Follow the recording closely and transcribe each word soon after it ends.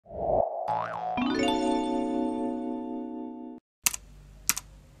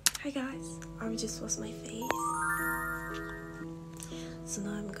Hi guys, I just washed my face. So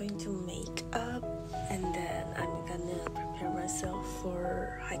now I'm going to make up and then I'm gonna prepare myself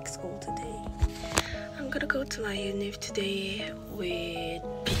for high school today. I'm gonna go to my univ today with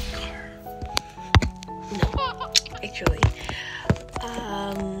big car. No, actually,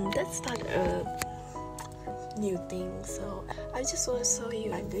 that's not a new thing. So I just want to show you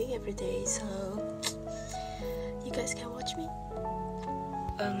what I'm doing every day, so you guys can watch me.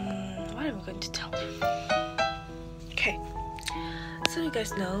 What am I going to tell you? Okay, so you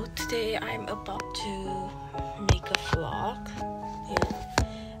guys know today I'm about to make a vlog.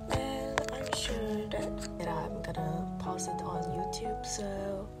 Yeah, and I'm sure that I'm gonna post it on YouTube.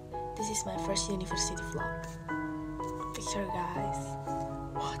 So this is my first university vlog. Make sure guys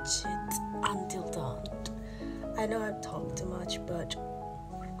watch it until done. I know I've talked too much, but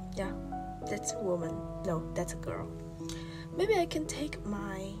yeah, that's a woman. No, that's a girl. Maybe I can take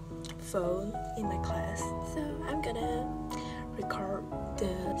my phone in my class, so I'm gonna record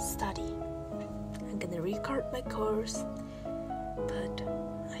the study. I'm gonna record my course, but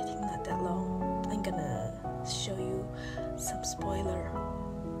I think not that long. I'm gonna show you some spoiler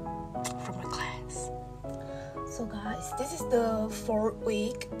from my class. So guys, this is the 4th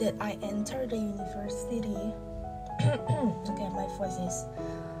week that I entered the university. Okay, my voice is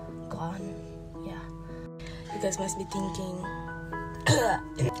gone. Yeah, you guys must be thinking.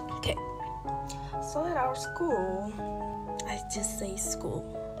 Okay, so at our school, I just say school.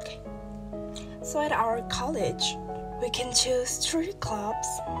 Okay, so at our college, we can choose 3 clubs,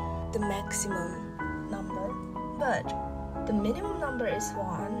 the maximum number, but the minimum number is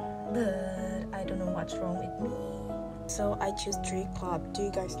 1. But I don't know what's wrong with me, so I choose 3 clubs. Do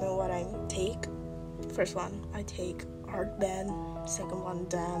you guys know what I take? First one, I take art band. Second one,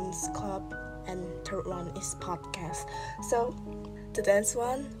 dance club. And third one is podcast. So the dance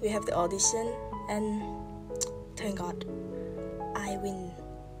one, we have the audition, and thank God I win.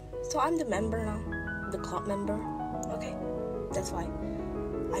 So I'm the member now, the club member. Okay, that's why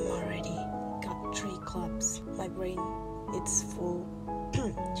I'm already got 3 clubs. My brain, it's full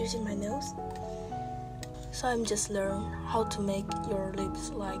using my nose. So I'm just learn how to make your lips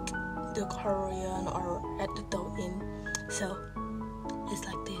like the Korean or at the Douyin. So it's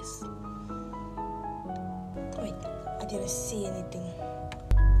like this. Wait, I didn't see anything.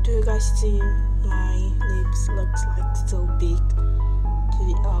 Do you guys see my lips looks like so big to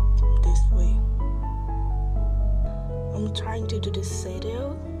the up this way? I'm trying to do the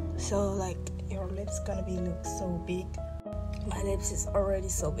shadow, so like your lips gonna be look so big. My lips is already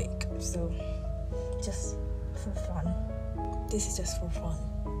so big, so just for fun. This is just for fun.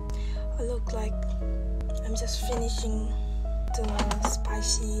 I look like I'm just finishing the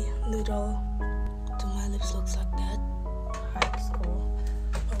spicy noodle. Do my lips looks like that? High school.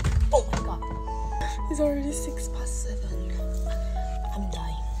 Oh my god. It's already 7:06. I'm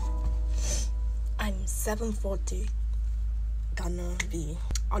dying. I'm 7:40. Gonna be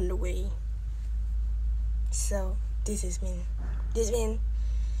on the way. So this means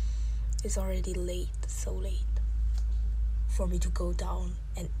it's already late, so late for me to go down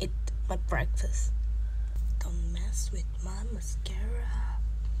and eat my breakfast. Don't mess with my mascara.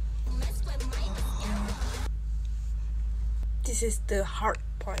 This is the hard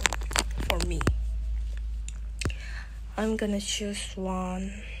point for me. I'm gonna choose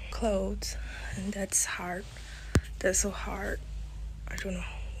one clothes, and that's hard. That's so hard. I don't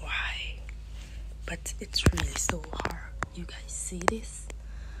know why, but it's really so hard. You guys see this?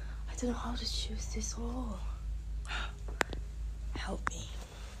 I don't know how to choose this all. Help me.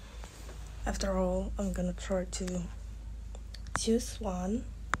 After all, I'm gonna try to choose one.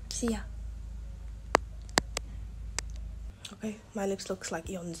 See ya. Okay, my lips looks like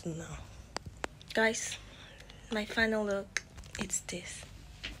Yeonjun now. Guys, my final look is this.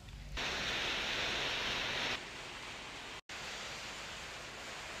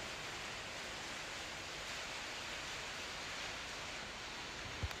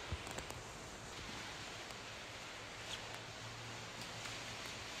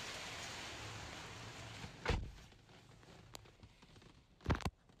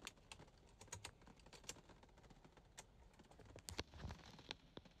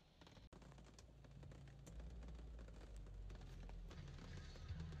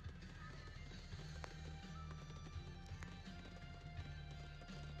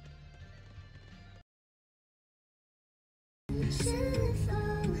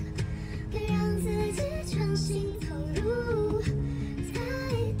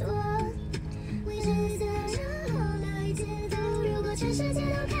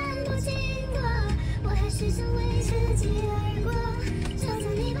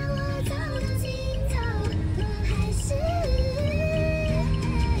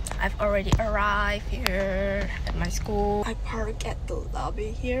 I've already arrived here at my school. I park at the lobby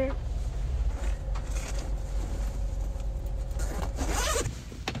here.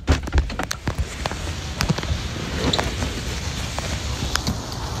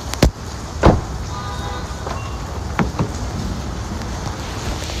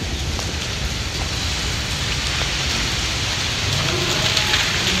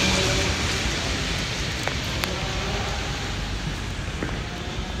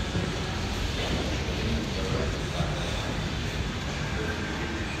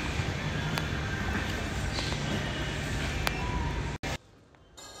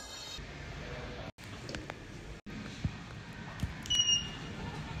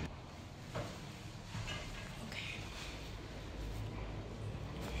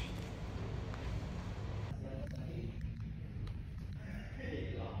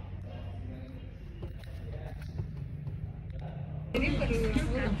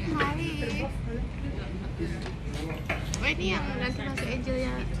 Hai. Oh, ini yang nanti masuk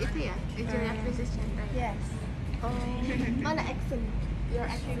Angelnya itu ya? Angelnya Princess Chandra. Yes. Oh, mana accent? Your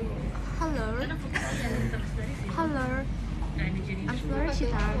accent. Hello. Hello. I'm Flora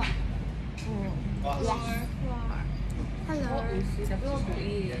Shitar. Oh. Yes. Halo.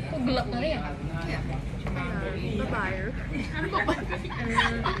 Kok gelap kali ya? Bye-bye.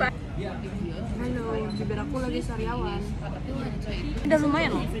 Halo, bibir aku lagi sariawan. Udah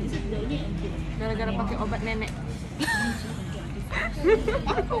lumayan loh. Gara-gara pakai obat nenek.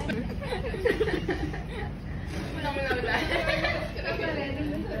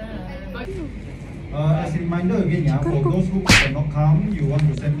 As a reminder again, yeah, for those who cannot come, you want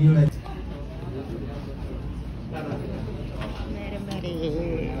to send me letter.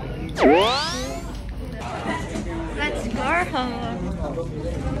 Let's go home.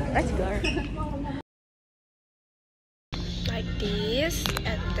 Let's go. Like this,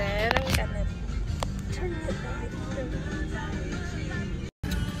 and then I'm gonna turn it right here.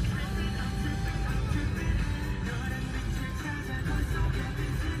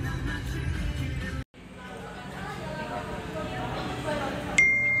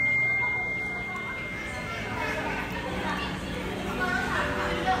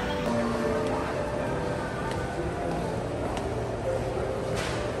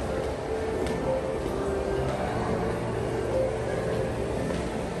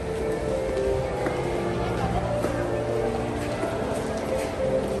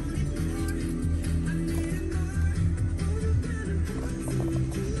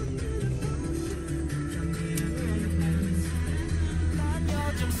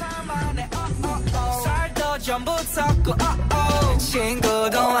 전부 섞고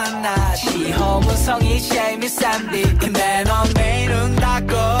친구도 만나 시호무성이 재미삼디 근데 넌 매일은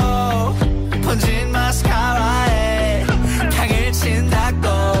닫고 번진 마스카라에